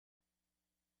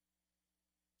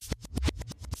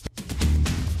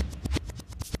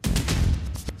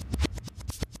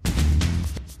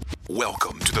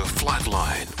Welcome to The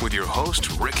Flatline with your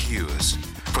host, Rick Hughes.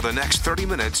 For the next 30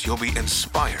 minutes, you'll be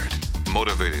inspired,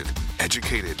 motivated,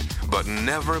 educated, but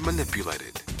never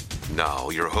manipulated. Now,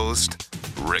 your host,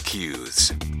 Rick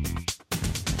Hughes.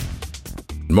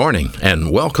 Good morning, and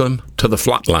welcome to The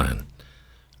Flatline.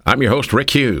 I'm your host, Rick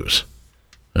Hughes,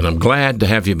 and I'm glad to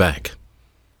have you back.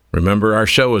 Remember, our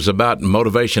show is about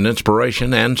motivation,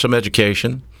 inspiration, and some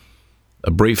education.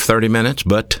 A brief 30 minutes,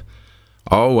 but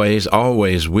always,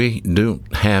 we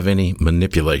don't have any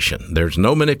manipulation. There's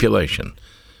no manipulation,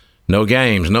 no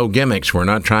games, no gimmicks. We're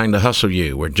not trying to hustle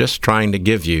you. We're just trying to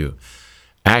give you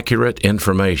accurate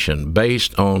information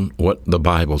based on what the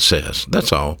Bible says.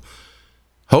 That's all.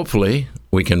 Hopefully,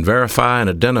 we can verify and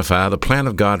identify the plan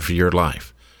of God for your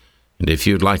life. And if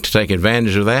you'd like to take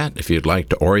advantage of that, if you'd like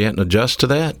to orient and adjust to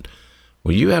that,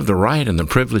 well, you have the right and the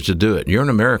privilege to do it. You're an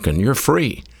American. You're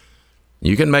free.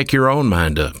 You can make your own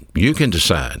mind up. You can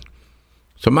decide.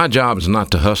 So my job is not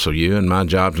to hustle you, and my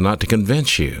job is not to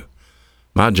convince you.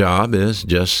 My job is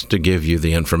just to give you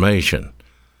the information.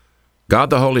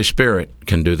 God the Holy Spirit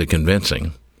can do the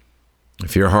convincing.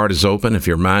 If your heart is open, if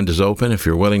your mind is open, if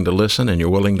you're willing to listen and you're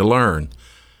willing to learn,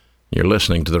 you're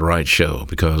listening to the right show,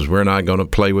 because we're not going to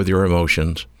play with your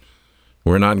emotions.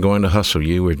 We're not going to hustle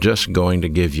you. We're just going to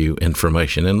give you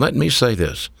information. And let me say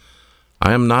this.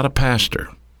 I am not a pastor,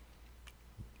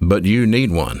 but you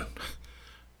need one.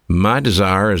 My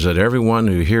desire is that everyone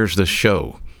who hears this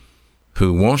show,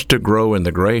 who wants to grow in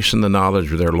the grace and the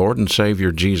knowledge of their Lord and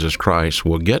Savior Jesus Christ,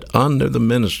 will get under the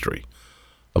ministry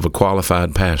of a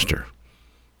qualified pastor,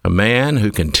 a man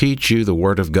who can teach you the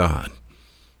Word of God,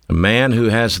 a man who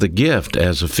has the gift,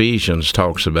 as Ephesians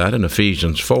talks about in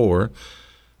Ephesians 4,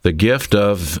 the gift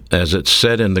of, as it's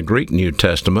said in the Greek New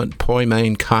Testament,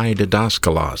 poimen kai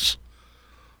didaskalos,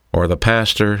 or the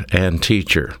pastor and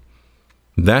teacher.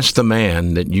 That's the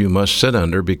man that you must sit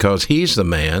under, because he's the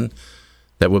man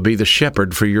that will be the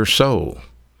shepherd for your soul.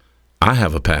 I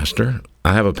have a pastor.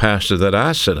 I have a pastor that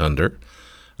I sit under.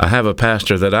 I have a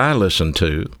pastor that I listen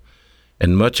to.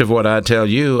 And much of what I tell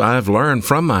you, I've learned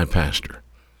from my pastor.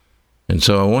 And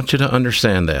so I want you to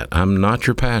understand that. I'm not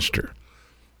your pastor.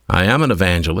 I am an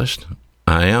evangelist.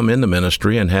 I am in the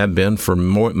ministry and have been for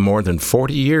more than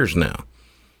 40 years now.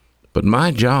 But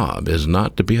my job is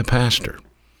not to be a pastor.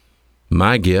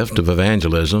 My gift of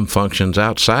evangelism functions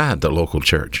outside the local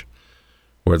church,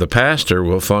 where the pastor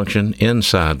will function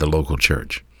inside the local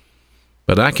church.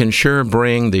 But I can sure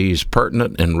bring these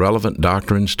pertinent and relevant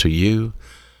doctrines to you.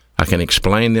 I can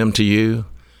explain them to you,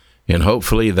 and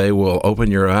hopefully they will open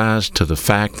your eyes to the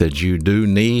fact that you do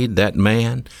need that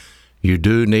man. You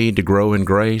do need to grow in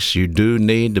grace. You do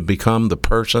need to become the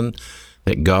person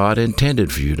that God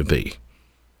intended for you to be.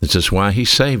 This is why He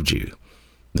saved you.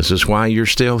 This is why you're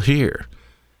still here.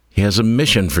 He has a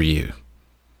mission for you.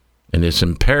 And it's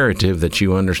imperative that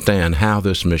you understand how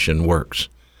this mission works.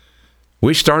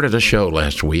 We started a show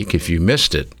last week. If you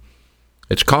missed it,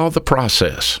 it's called The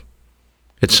Process.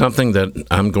 It's something that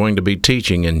I'm going to be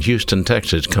teaching in Houston,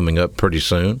 Texas, coming up pretty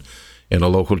soon in a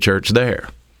local church there.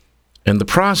 And the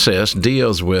process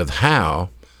deals with how,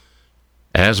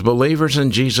 as believers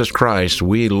in Jesus Christ,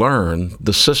 we learn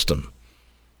the system.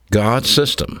 God's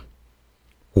system.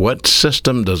 What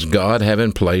system does God have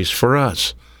in place for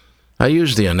us? I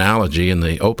used the analogy in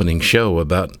the opening show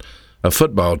about a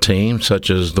football team such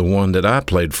as the one that I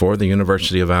played for, the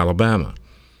University of Alabama.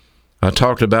 I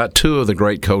talked about two of the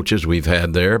great coaches we've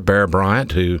had there, Bear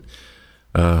Bryant, who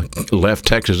left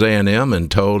Texas A&M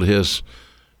and told his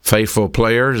faithful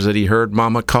players that he heard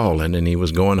Mama calling and he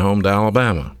was going home to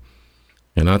Alabama.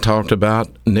 And I talked about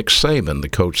Nick Saban, the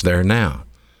coach there now,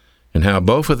 and how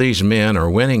both of these men are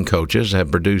winning coaches,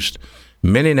 have produced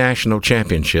many national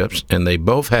championships, and they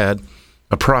both had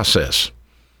a process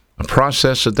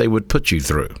that they would put you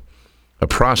through, a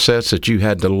process that you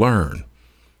had to learn.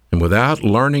 And without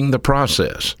learning the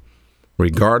process,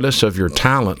 regardless of your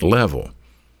talent level,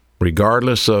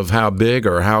 regardless of how big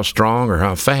or how strong or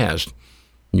how fast,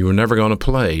 you were never going to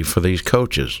play for these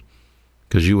coaches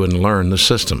because you wouldn't learn the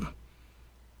system.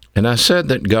 And I said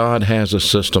that God has a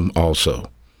system also.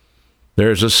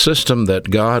 There's a system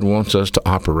that God wants us to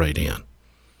operate in.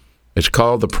 It's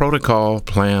called the protocol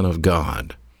plan of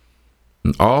God.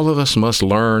 And all of us must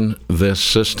learn this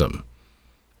system.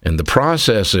 And the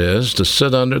process is to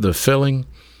sit under the filling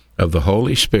of the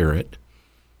Holy Spirit,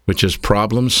 which is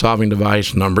problem-solving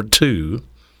device number 2,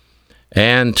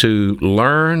 and to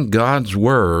learn God's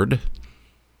Word,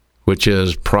 which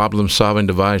is problem-solving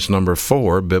device number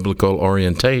 4, biblical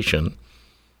orientation.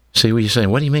 See what you're saying?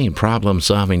 What do you mean,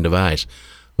 problem-solving device?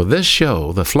 Well, this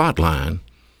show, The Flatline,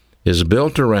 is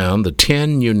built around the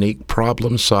 10 unique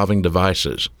problem-solving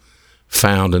devices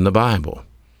found in the Bible.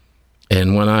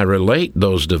 And when I relate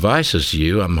those devices to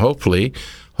you, I'm hopefully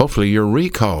you're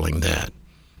recalling that.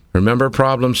 Remember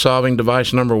problem-solving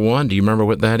device number 1? Do you remember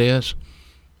what that is?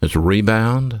 It's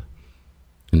rebound.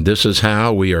 And this is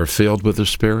how we are filled with the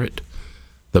Spirit.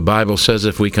 The Bible says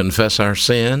if we confess our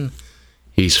sin,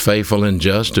 He's faithful and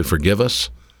just to forgive us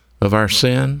of our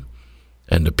sin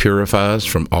and to purify us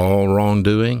from all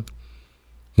wrongdoing.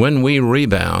 When we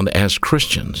rebound as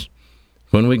Christians,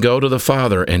 when we go to the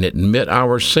Father and admit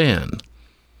our sin,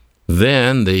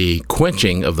 then the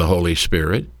quenching of the Holy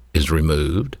Spirit is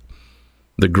removed,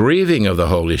 the grieving of the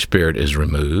Holy Spirit is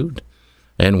removed,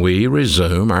 and we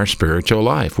resume our spiritual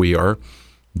life. We are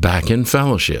back in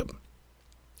fellowship.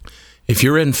 If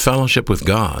you're in fellowship with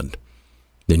God,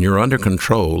 then you're under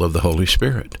control of the Holy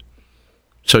Spirit.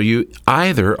 So you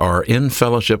either are in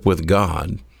fellowship with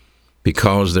God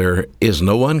because there is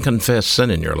no unconfessed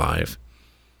sin in your life,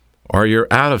 or you're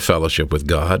out of fellowship with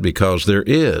God because there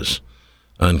is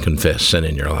unconfessed sin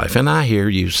in your life. And I hear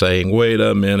you saying, wait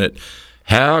a minute,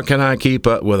 how can I keep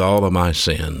up with all of my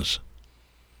sins?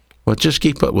 Well, just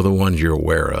keep up with the ones you're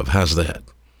aware of. How's that?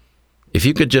 If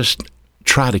you could just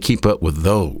try to keep up with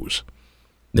those,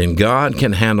 then God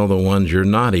can handle the ones you're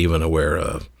not even aware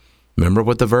of. Remember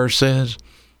what the verse says?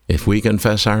 If we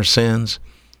confess our sins,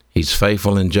 He's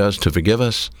faithful and just to forgive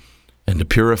us and to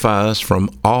purify us from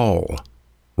all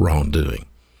wrongdoing,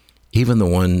 even the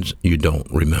ones you don't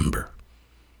remember.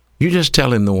 You just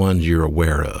tell Him the ones you're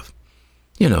aware of.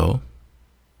 You know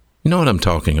what I'm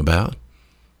talking about.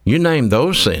 You name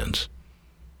those sins,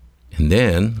 and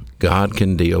then God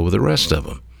can deal with the rest of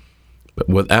them. But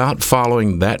without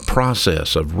following that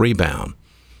process of rebound,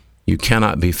 you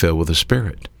cannot be filled with the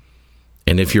Spirit.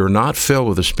 And if you're not filled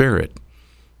with the Spirit,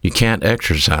 you can't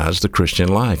exercise the Christian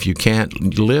life. You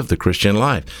can't live the Christian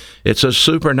life. It's a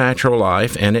supernatural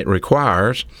life, and it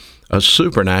requires a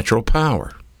supernatural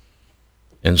power.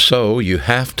 And so you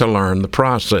have to learn the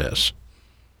process.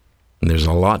 And there's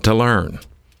a lot to learn.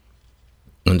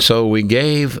 And so we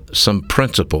gave some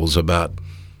principles about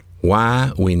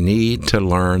why we need to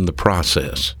learn the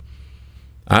process.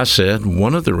 I said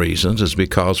one of the reasons is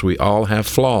because we all have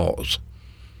flaws.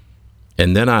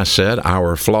 And then I said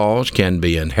our flaws can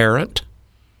be inherent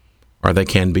or they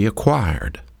can be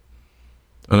acquired.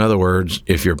 In other words,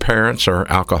 if your parents are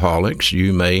alcoholics,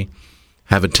 you may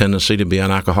have a tendency to be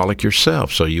an alcoholic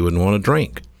yourself, so you wouldn't want to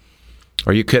drink.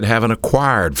 Or you could have an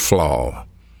acquired flaw,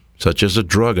 such as a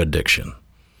drug addiction.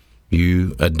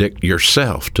 You addict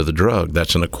yourself to the drug.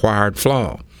 That's an acquired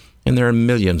flaw. And there are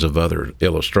millions of other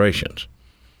illustrations.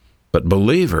 But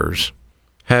believers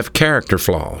have character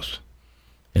flaws.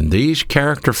 And these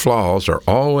character flaws are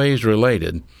always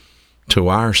related to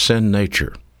our sin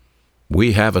nature.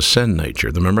 We have a sin nature.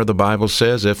 Remember the Bible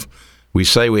says if we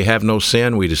say we have no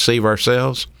sin, we deceive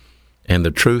ourselves, and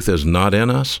the truth is not in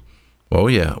us. Oh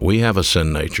yeah, we have a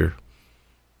sin nature.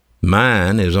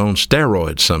 Mine is on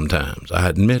steroids sometimes. I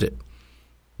admit it.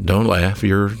 Don't laugh.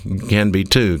 You can be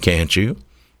too, can't you?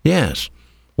 Yes,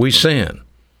 we sin.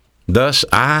 Thus,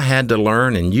 I had to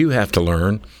learn, and you have to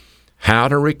learn, how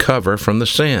to recover from the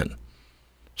sin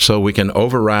so we can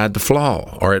override the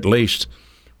flaw, or at least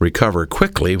recover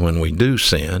quickly when we do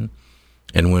sin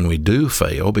and when we do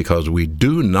fail, because we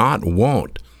do not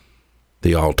want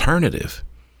the alternative.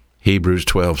 Hebrews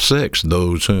 12:6,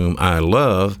 those whom I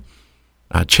love,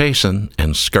 I chasten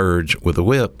and scourge with a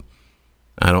whip.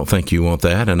 I don't think you want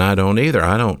that, and I don't either.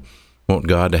 I don't want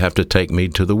God to have to take me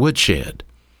to the woodshed.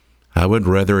 I would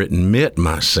rather admit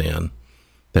my sin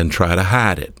than try to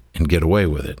hide it and get away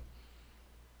with it.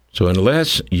 So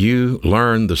unless you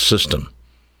learn the system,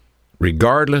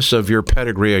 regardless of your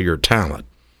pedigree or your talent,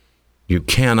 you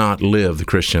cannot live the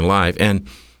Christian life, and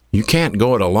you can't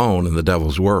go it alone in the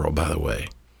devil's world, by the way.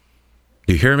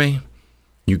 Do you hear me?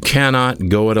 You cannot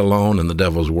go it alone in the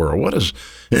devil's world.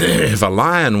 If a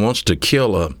lion wants to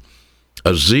kill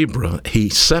a zebra, he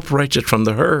separates it from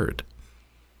the herd.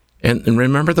 And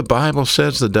remember, the Bible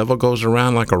says the devil goes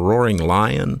around like a roaring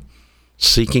lion,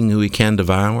 seeking who he can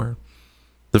devour.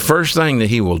 The first thing that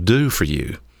he will do for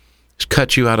you is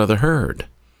cut you out of the herd.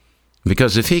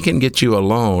 Because if he can get you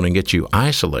alone and get you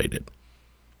isolated,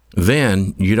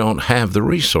 then you don't have the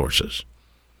resources.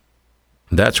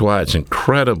 That's why it's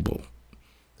incredible,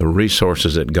 the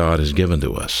resources that God has given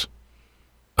to us.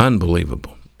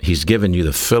 Unbelievable. He's given you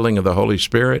the filling of the Holy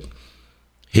Spirit.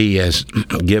 He has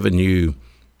given you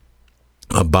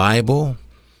a Bible.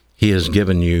 He has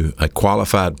given you a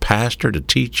qualified pastor to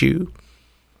teach you.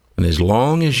 And as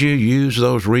long as you use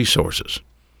those resources,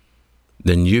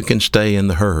 then you can stay in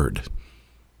the herd.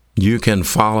 You can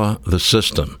follow the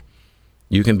system.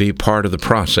 You can be part of the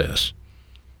process.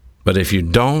 But if you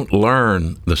don't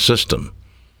learn the system,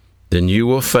 then you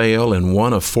will fail in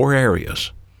one of 4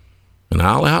 areas. And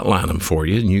I'll outline them for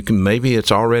you, and you can, maybe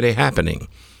it's already happening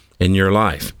in your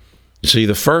life. You see,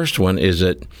 the first one is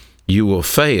that you will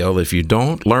fail if you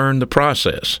don't learn the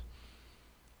process.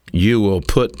 You will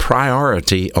put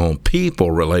priority on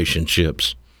people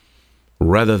relationships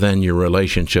rather than your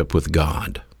relationship with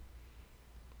God.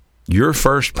 Your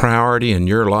first priority in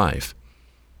your life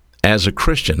as a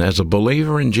Christian, as a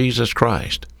believer in Jesus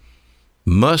Christ,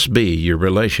 must be your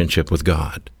relationship with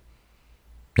God.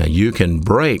 Now, you can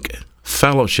break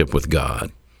fellowship with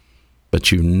God,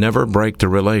 but you never break the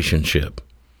relationship.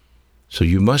 So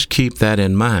you must keep that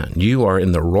in mind. You are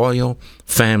in the royal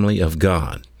family of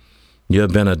God. You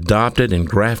have been adopted and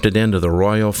grafted into the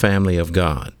royal family of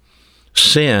God.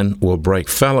 Sin will break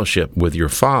fellowship with your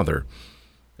Father,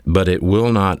 but it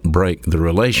will not break the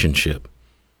relationship.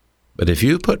 But if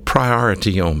you put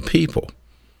priority on people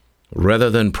rather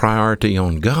than priority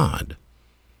on God,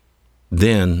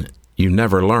 then you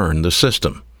never learn the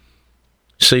system.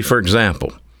 See, for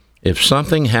example, if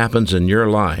something happens in your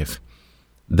life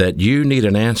that you need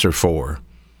an answer for,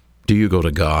 do you go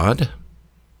to God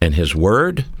and His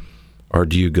Word, or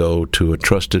do you go to a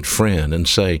trusted friend and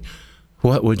say,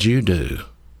 what would you do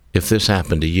if this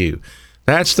happened to you?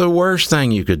 That's the worst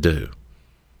thing you could do.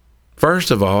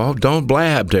 First of all, don't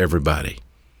blab to everybody.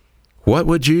 What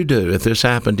would you do if this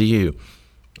happened to you?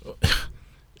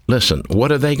 Listen,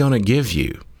 what are they going to give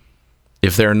you?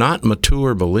 If they're not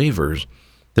mature believers,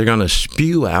 they're going to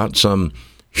spew out some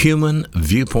human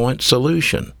viewpoint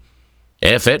solution.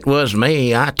 If it was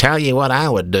me, I tell you what I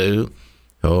would do.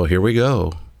 Oh, here we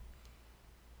go.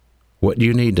 What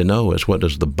you need to know is, what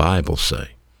does the Bible say?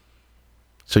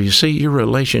 So you see, your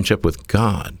relationship with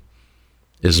God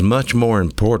is much more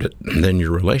important than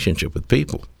your relationship with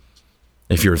people.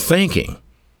 If you're thinking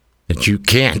that you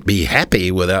can't be happy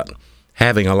without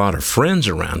having a lot of friends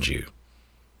around you,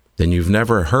 then you've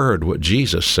never heard what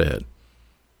Jesus said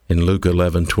in Luke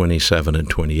 11:27 and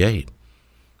 28,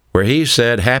 where He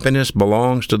said, happiness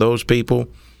belongs to those people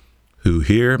who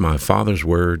hear my Father's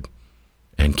word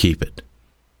and keep it.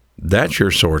 That's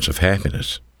your source of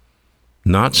happiness,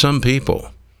 not some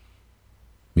people.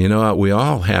 You know, we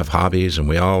all have hobbies and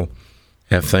we all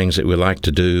have things that we like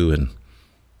to do,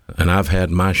 and I've had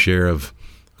my share of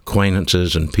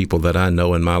acquaintances and people that I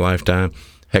know in my lifetime.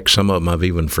 Heck, some of them I've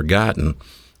even forgotten.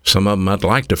 Some of them I'd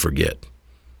like to forget.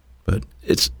 But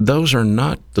those are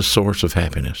not the source of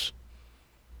happiness.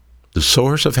 The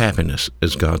source of happiness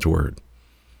is God's Word.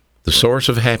 The source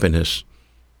of happiness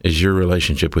is your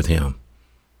relationship with Him.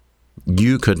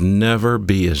 You could never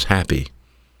be as happy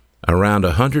around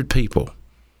 100 people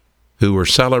who were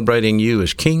celebrating you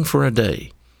as king for a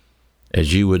day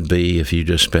as you would be if you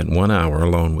just spent 1 hour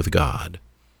alone with God.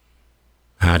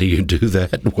 How do you do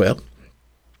that? Well,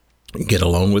 you get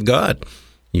alone with God.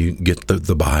 You get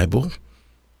the Bible.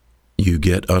 You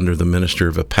get under the ministry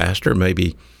of a pastor.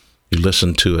 Maybe you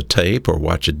listen to a tape or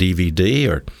watch a DVD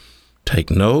or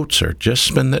take notes or just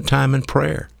spend that time in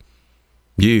prayer.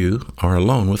 You are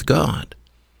alone with God.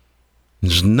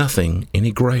 There's nothing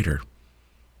any greater.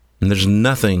 And there's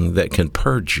nothing that can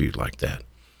purge you like that.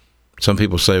 Some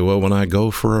people say, well, when I go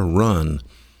for a run,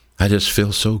 I just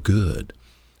feel so good.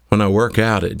 When I work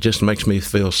out, it just makes me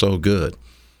feel so good.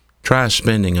 Try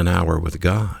spending an hour with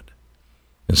God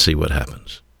and see what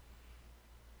happens.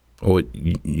 Oh,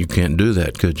 you can't do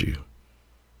that, could you?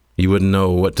 You wouldn't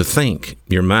know what to think.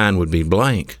 Your mind would be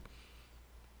blank.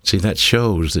 See, that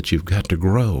shows that you've got to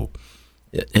grow.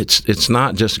 It's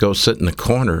not just go sit in the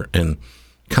corner and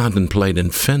contemplate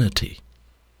infinity.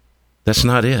 That's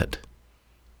not it.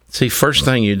 See, first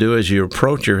thing you do is you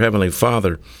approach your Heavenly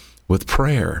Father with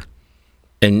prayer.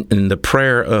 And in the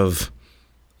prayer of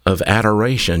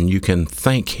adoration, you can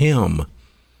thank Him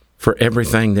for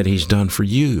everything that He's done for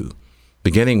you,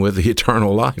 beginning with the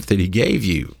eternal life that He gave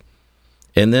you.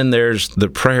 And then there's the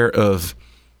prayer of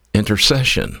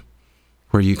intercession,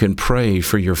 where you can pray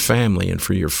for your family and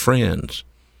for your friends,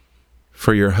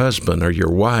 for your husband or your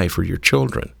wife or your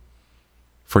children,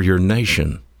 for your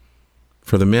nation,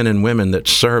 for the men and women that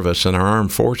serve us in our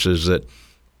armed forces that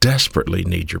desperately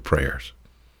need your prayers.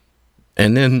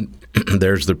 And then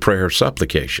there's the prayer of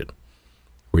supplication,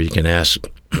 where you can ask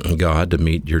God to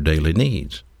meet your daily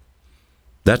needs.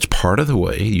 That's part of the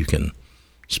way you can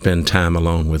spend time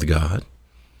alone with God.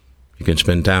 You can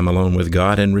spend time alone with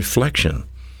God in reflection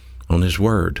on His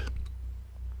Word.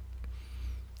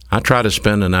 I try to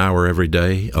spend an hour every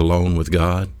day alone with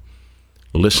God,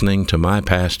 listening to my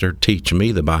pastor teach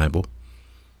me the Bible,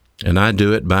 and I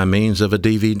do it by means of a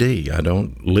DVD. I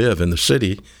don't live in the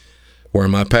city where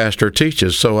my pastor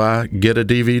teaches, so I get a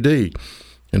DVD.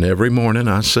 And every morning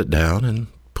I sit down and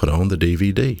put on the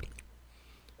DVD.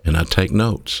 And I take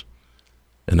notes.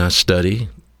 And I study,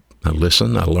 I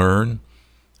listen, I learn,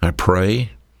 I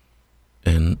pray,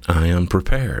 and I am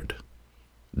prepared.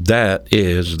 That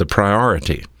is the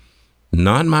priority,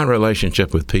 not my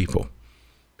relationship with people.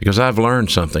 Because I've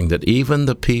learned something, that even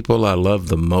the people I love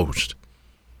the most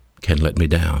can let me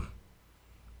down.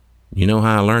 You know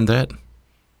how I learned that?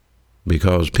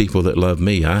 Because people that love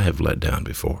me, I have let down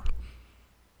before.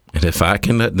 And if I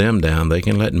can let them down, they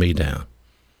can let me down.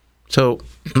 So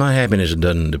my happiness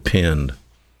doesn't depend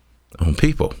on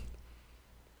people.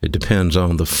 It depends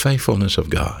on the faithfulness of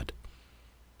God.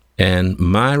 And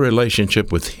my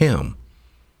relationship with Him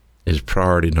is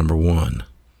priority number one.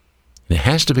 And it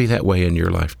has to be that way in your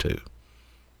life too.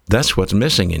 That's what's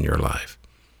missing in your life,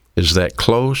 is that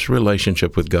close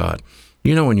relationship with God.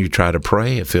 You know, when you try to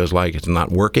pray, it feels like it's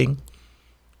not working.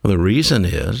 Well, the reason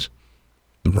is,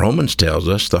 Romans tells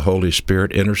us the Holy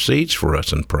Spirit intercedes for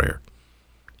us in prayer.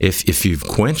 If you've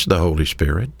quenched the Holy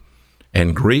Spirit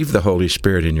and grieved the Holy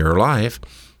Spirit in your life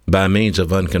by means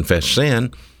of unconfessed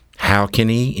sin, how can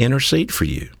He intercede for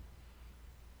you?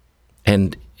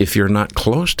 And if you're not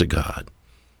close to God,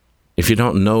 if you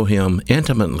don't know Him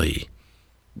intimately,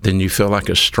 then you feel like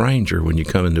a stranger when you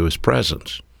come into His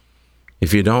presence.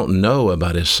 If you don't know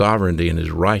about His sovereignty and His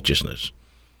righteousness,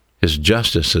 His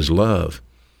justice, His love,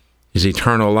 His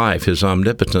eternal life, His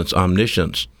omnipotence,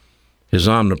 omniscience, His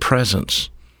omnipresence,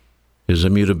 His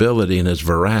immutability, and His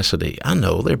veracity. I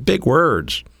know they're big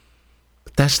words,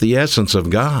 but that's the essence of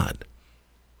God.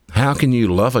 How can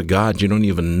you love a God you don't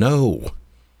even know?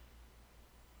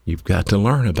 You've got to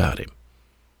learn about Him.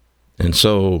 And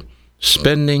so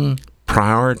spending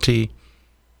priority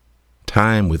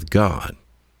time with God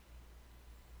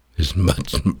is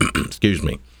much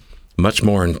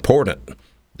more important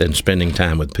than spending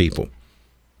time with people.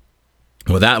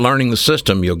 Without learning the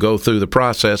system, you'll go through the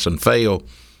process and fail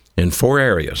in 4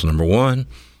 areas. Number 1,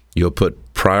 you'll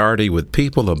put priority with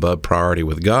people above priority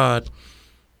with God.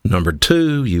 Number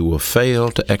 2, you will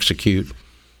fail to execute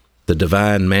the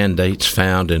divine mandates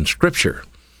found in Scripture,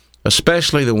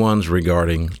 especially the ones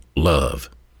regarding love.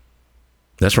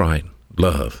 That's right,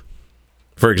 love.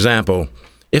 For example,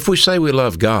 if we say we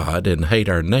love God and hate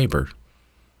our neighbor,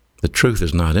 the truth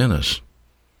is not in us.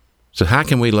 So how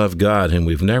can we love God whom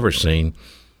we've never seen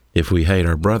if we hate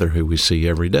our brother who we see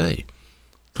every day?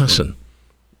 Listen,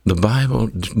 the Bible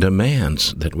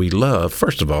demands that we love.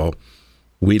 First of all,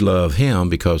 we love Him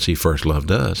because He first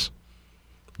loved us.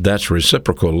 That's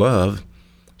reciprocal love.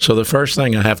 So the first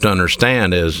thing I have to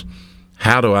understand is,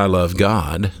 how do I love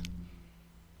God?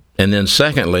 And then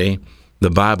secondly,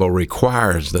 the Bible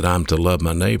requires that I'm to love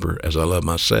my neighbor as I love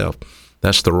myself.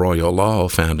 That's the royal law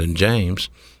found in James,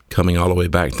 coming all the way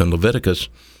back to Leviticus.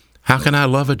 How can I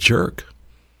love a jerk?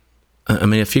 I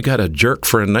mean, if you got a jerk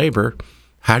for a neighbor,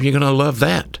 how are you going to love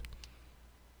that?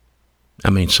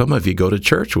 I mean, some of you go to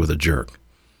church with a jerk,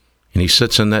 and he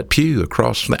sits in that pew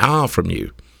across the aisle from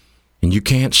you, and you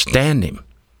can't stand him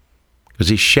because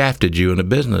he shafted you in a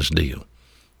business deal.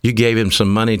 You gave him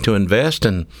some money to invest,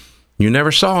 and you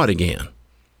never saw it again.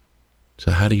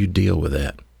 So how do you deal with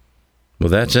that? Well,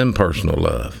 that's impersonal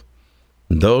love.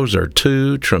 Those are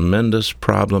 2 tremendous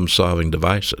problem-solving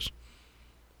devices.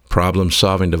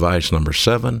 Problem-solving device number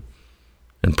 7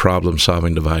 and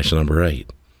problem-solving device number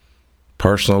 8.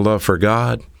 Personal love for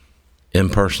God,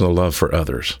 impersonal love for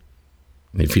others.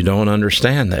 And if you don't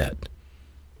understand that,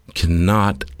 you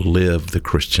cannot live the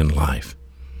Christian life.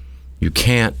 You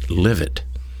can't live it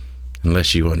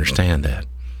unless you understand that,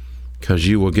 because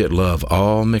you will get love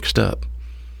all mixed up.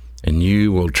 And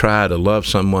you will try to love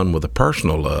someone with a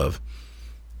personal love,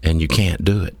 and you can't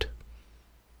do it.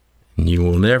 And you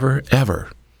will never,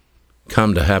 ever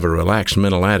come to have a relaxed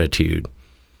mental attitude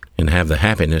and have the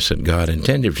happiness that God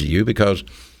intended for you, because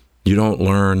you don't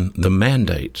learn the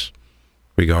mandates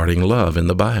regarding love in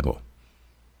the Bible.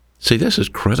 See, this is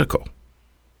critical.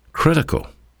 Critical.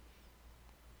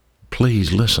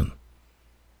 Please listen.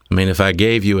 I mean, if I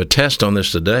gave you a test on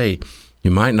this today,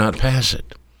 you might not pass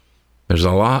it. There's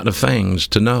a lot of things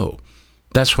to know.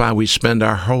 That's why we spend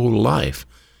our whole life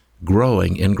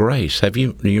growing in grace. Do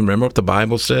you remember what the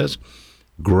Bible says?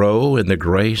 Grow in the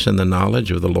grace and the knowledge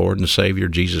of the Lord and Savior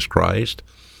Jesus Christ.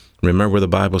 Remember where the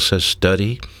Bible says,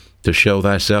 study to show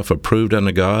thyself approved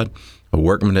unto God, a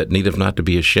workman that needeth not to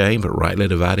be ashamed, but rightly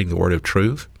dividing the word of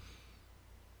truth.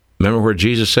 Remember where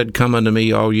Jesus said, come unto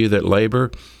me, all you that labor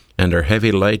and are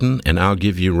heavy laden, and I'll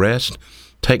give you rest.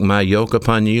 Take my yoke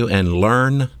upon you and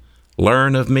learn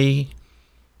of me.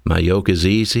 My yoke is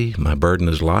easy, my burden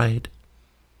is light.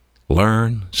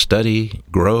 learn, study,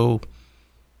 grow.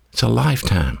 It's a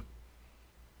lifetime.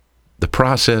 The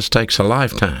process takes a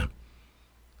lifetime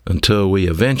until we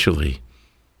eventually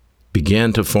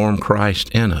begin to form Christ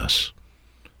in us,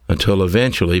 until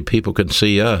eventually people can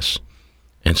see us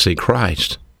and see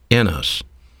Christ in us.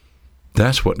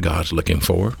 That's what God's looking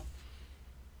for.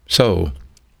 So,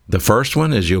 the first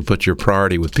one is you'll put your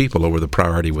priority with people over the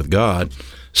priority with God.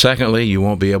 Secondly, you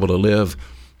won't be able to live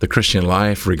the Christian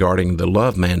life regarding the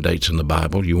love mandates in the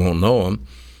Bible. You won't know them.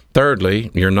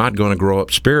 Thirdly, you're not going to grow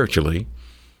up spiritually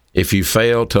if you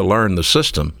fail to learn the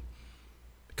system,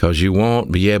 because you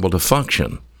won't be able to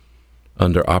function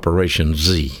under Operation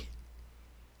Z.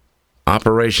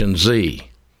 Operation Z,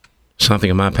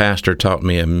 something my pastor taught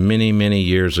me many, many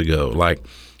years ago, like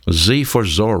Z for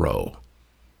Zorro.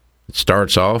 It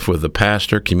starts off with the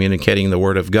pastor communicating the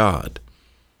Word of God,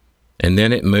 and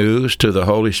then it moves to the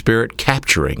Holy Spirit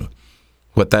capturing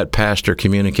what that pastor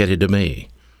communicated to me.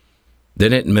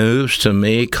 Then it moves to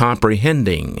me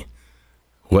comprehending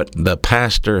what the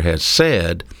pastor has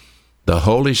said, the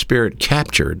Holy Spirit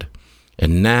captured,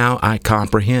 and now I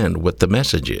comprehend what the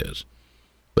message is.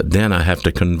 But then I have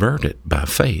to convert it by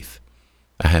faith.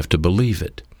 I have to believe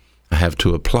it. I have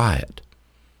to apply it.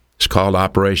 It's called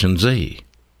Operation Z.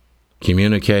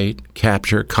 Communicate,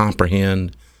 capture,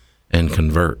 comprehend, and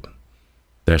convert.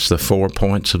 That's the 4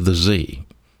 points of the Z.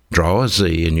 Draw a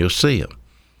Z and you'll see them.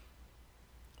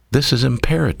 This is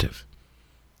imperative.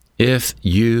 If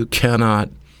you cannot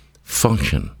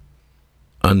function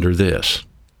under this,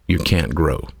 you can't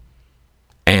grow.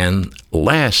 And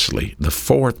lastly, the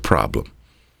fourth problem,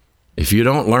 if you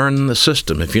don't learn the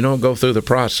system, if you don't go through the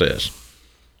process,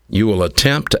 you will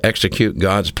attempt to execute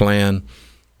God's plan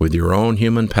with your own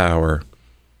human power,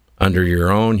 under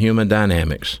your own human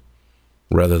dynamics,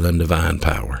 rather than divine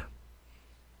power.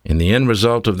 And the end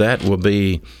result of that will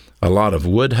be a lot of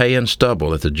wood, hay, and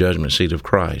stubble at the judgment seat of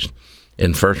Christ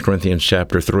in 1 Corinthians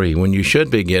chapter 3, when you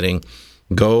should be getting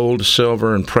gold,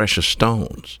 silver, and precious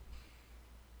stones,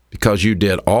 because you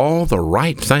did all the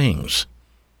right things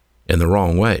in the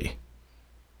wrong way.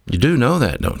 You do know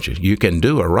that, don't you? You can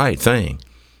do a right thing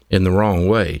in the wrong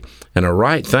way, and a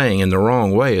right thing in the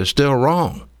wrong way is still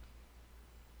wrong.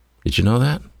 Did you know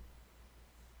that?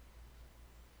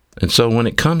 And so when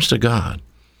it comes to God,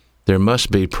 there must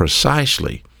be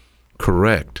precisely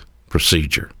correct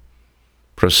procedure.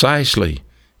 Precisely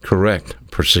correct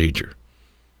procedure.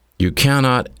 You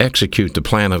cannot execute the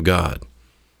plan of God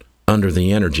under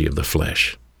the energy of the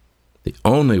flesh. The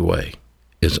only way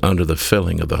is under the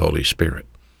filling of the Holy Spirit.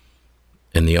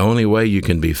 And the only way you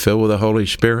can be filled with the Holy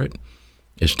Spirit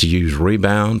is to use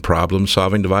rebound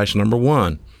problem-solving device number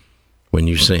 1 when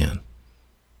you sin.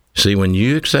 See, when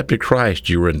you accepted Christ,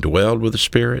 you were indwelled with the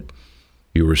Spirit,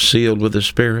 you were sealed with the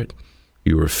Spirit,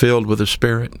 you were filled with the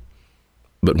Spirit.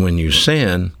 But when you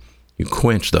sin, you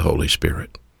quench the Holy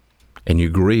Spirit, and you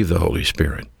grieve the Holy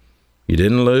Spirit. You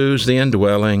didn't lose the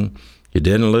indwelling, you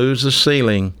didn't lose the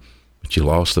sealing, but you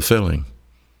lost the filling.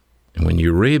 And when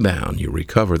you rebound, you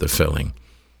recover the filling,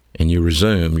 and you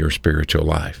resume your spiritual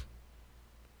life.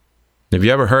 Have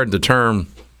you ever heard the term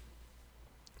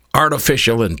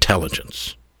artificial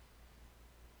intelligence?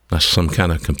 That's some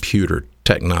kind of computer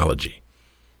technology.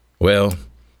 Well,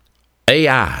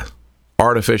 AI,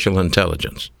 artificial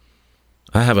intelligence.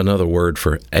 I have another word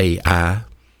for AI.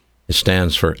 It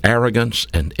stands for arrogance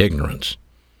and ignorance.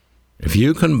 If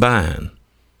you combine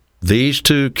these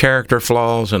two character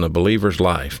flaws in a believer's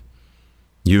life,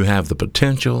 you have the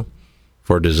potential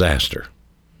for disaster.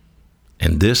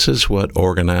 And this is what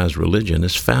organized religion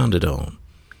is founded on: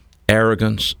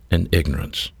 arrogance and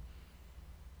ignorance.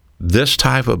 This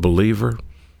type of believer,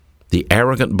 the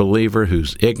arrogant believer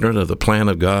who's ignorant of the plan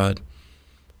of God,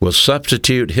 will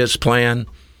substitute his plan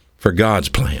for God's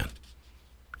plan.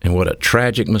 And what a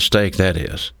tragic mistake that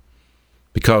is,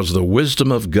 because the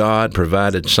wisdom of God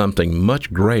provided something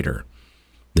much greater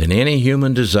than any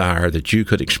human desire that you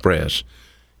could express,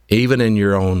 even in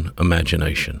your own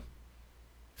imagination.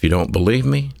 If you don't believe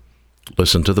me,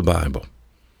 listen to the Bible.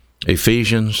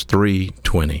 Ephesians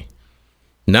 3:20.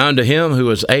 Now unto him who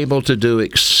is able to do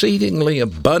exceedingly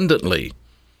abundantly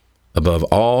above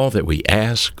all that we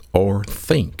ask or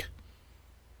think,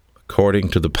 according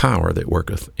to the power that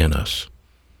worketh in us.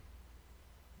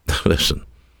 Listen,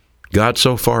 God's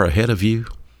so far ahead of you,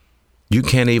 you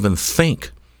can't even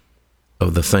think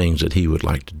of the things that he would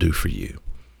like to do for you.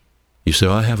 You say,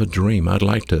 I have a dream. I'd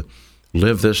like to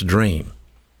live this dream.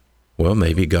 Well,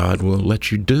 maybe God will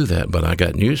let you do that, but I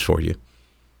got news for you.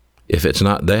 If it's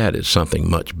not that, it's something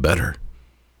much better.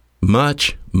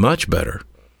 Much, much better.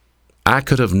 I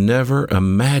could have never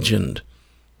imagined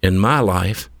in my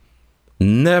life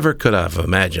Never could I have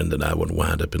imagined that I would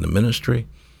wind up in the ministry.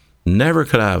 Never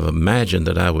could I have imagined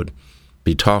that I would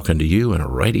be talking to you in a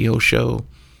radio show.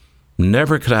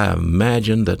 Never could I have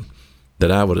imagined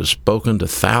that I would have spoken to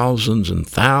thousands and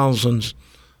thousands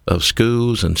of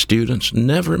schools and students.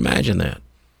 Never imagined that.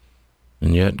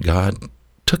 And yet God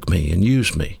took me and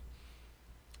used me.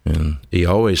 And he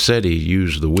always said he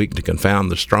used the weak to confound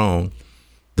the strong,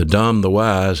 the dumb, the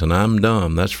wise, and I'm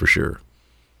dumb, that's for sure.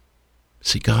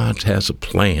 See, God has a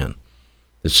plan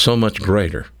that's so much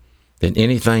greater than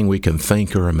anything we can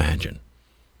think or imagine.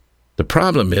 The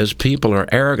problem is people are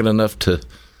arrogant enough to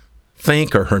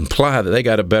think or imply that they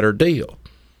got a better deal,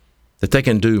 that they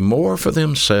can do more for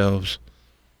themselves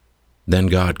than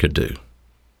God could do.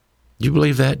 Do you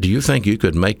believe that? Do you think you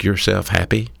could make yourself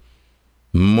happy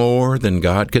more than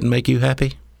God could make you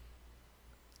happy?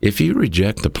 If you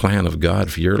reject the plan of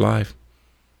God for your life,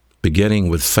 beginning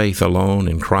with faith alone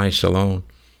in Christ alone,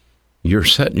 you're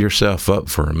setting yourself up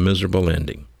for a miserable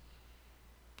ending.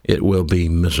 It will be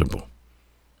miserable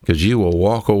because you will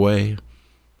walk away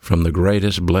from the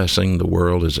greatest blessing the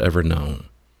world has ever known.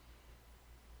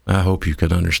 I hope you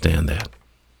can understand that.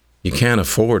 You can't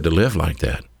afford to live like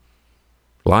that.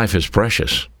 Life is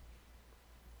precious.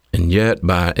 And yet,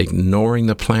 by ignoring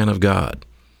the plan of God,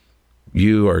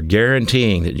 you are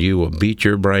guaranteeing that you will beat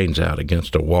your brains out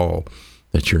against a wall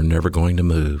that you're never going to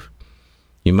move.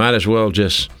 You might as well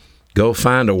just go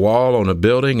find a wall on a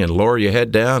building and lower your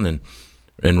head down and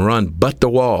run butt the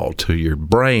wall till your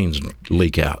brains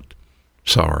leak out.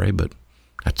 Sorry, but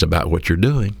that's about what you're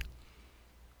doing.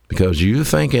 Because you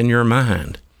think in your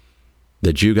mind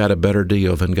that you got a better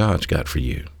deal than God's got for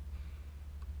you.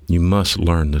 You must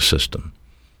learn the system.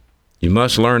 You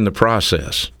must learn the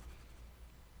process.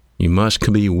 You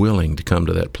must be willing to come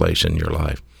to that place in your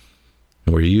life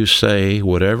where you say,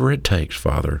 whatever it takes,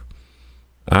 Father,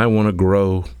 I want to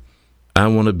grow. I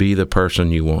want to be the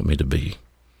person you want me to be.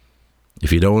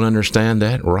 If you don't understand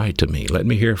that, write to me. Let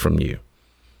me hear from you.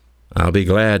 I'll be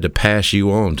glad to pass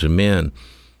you on to men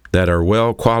that are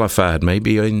well qualified,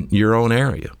 maybe in your own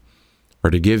area, or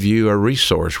to give you a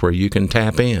resource where you can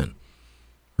tap in,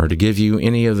 or to give you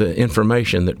any of the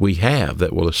information that we have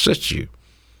that will assist you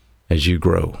as you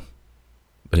grow.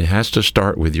 But it has to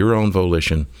start with your own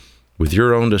volition, with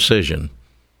your own decision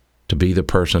to be the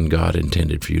person God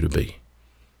intended for you to be.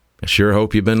 I sure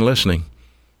hope you've been listening,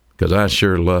 because I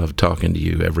sure love talking to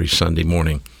you every Sunday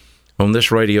morning on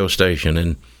this radio station.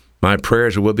 And my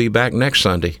prayers will be back next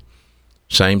Sunday,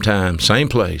 same time, same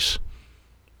place.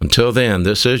 Until then,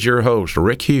 this is your host,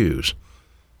 Rick Hughes,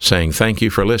 saying thank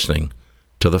you for listening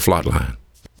to The Flatline.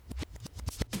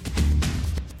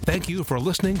 Thank you for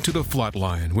listening to The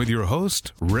Flatline with your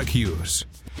host, Rick Hughes.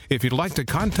 If you'd like to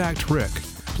contact Rick,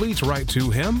 please write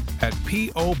to him at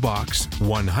P.O. Box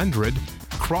 100,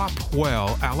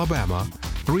 Cropwell, Alabama,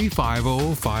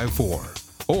 35054,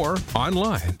 or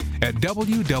online at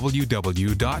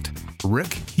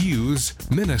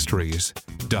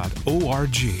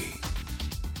www.rickhughesministries.org.